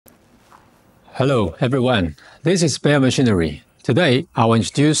Hello everyone, this is Beier Machinery. Today, I will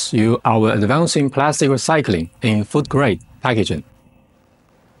introduce you our advancing plastic recycling in food-grade packaging.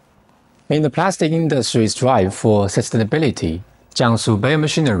 In the plastic industry's drive for sustainability, Jiangsu Beier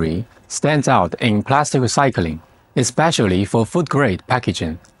Machinery stands out in plastic recycling, especially for food-grade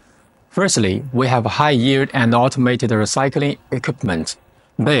packaging. Firstly, we have high-yield and automated recycling equipment.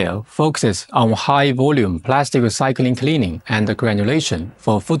 Beier focuses on high-volume plastic recycling cleaning and granulation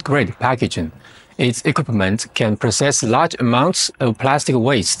for food-grade packaging. Its equipment can process large amounts of plastic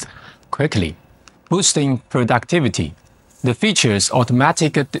waste quickly, boosting productivity. The features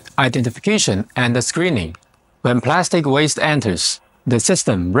automatic identification and screening. When plastic waste enters, the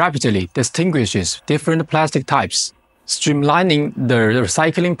system rapidly distinguishes different plastic types, streamlining the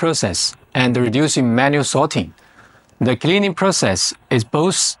recycling process and reducing manual sorting. The cleaning process is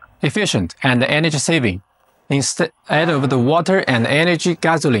both efficient and energy-saving. Instead of the water and energy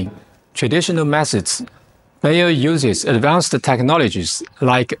gasoline traditional methods, Beier uses advanced technologies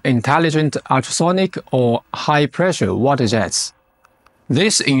like intelligent ultrasonic or high-pressure water jets.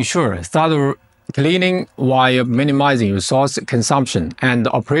 This ensures thorough cleaning while minimizing resource consumption and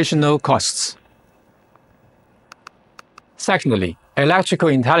operational costs. Secondly, electrical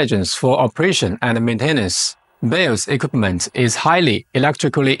intelligence for operation and maintenance. Beier's equipment is highly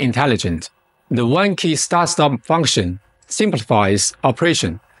electrically intelligent. The one-key start-stop function simplifies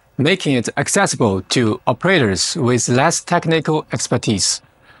operation, making it accessible to operators with less technical expertise.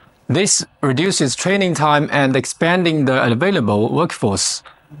 This reduces training time and expanding the available workforce.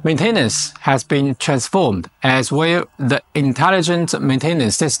 Maintenance has been transformed as well. The intelligent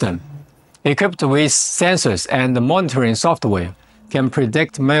maintenance system, equipped with sensors and monitoring software, can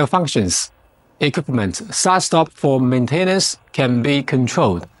predict malfunctions. Equipment start-stop for maintenance can be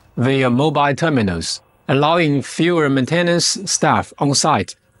controlled via mobile terminals, allowing fewer maintenance staff on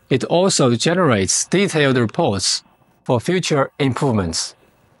site. It also generates detailed reports for future improvements.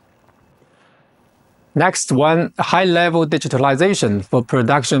 Next one, high-level digitalization for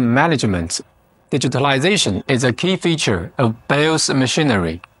production management. Digitalization is a key feature of Beier's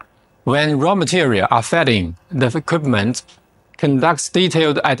machinery. When raw materials are fed in, the equipment conducts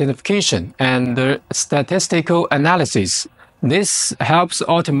detailed identification and statistical analysis. This helps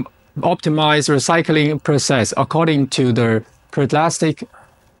optimize recycling process according to the plastic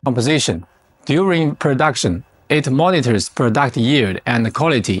composition. During production, it monitors product yield and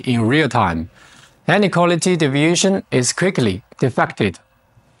quality in real time. Any quality deviation is quickly detected,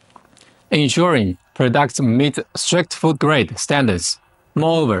 ensuring products meet strict food grade standards.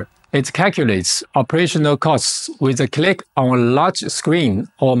 Moreover, it calculates operational costs with a click on a large screen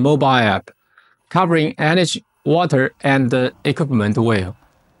or mobile app, covering energy, water, and equipment well.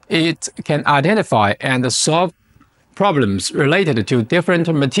 It can identify and solve problems related to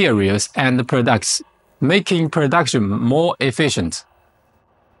different materials and products, making production more efficient.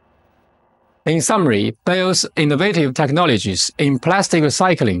 In summary, Beier's innovative technologies in plastic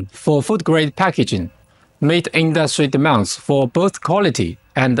recycling for food-grade packaging meet industry demands for both quality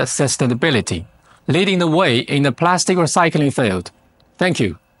and sustainability, leading the way in the plastic recycling field. Thank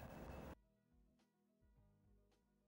you.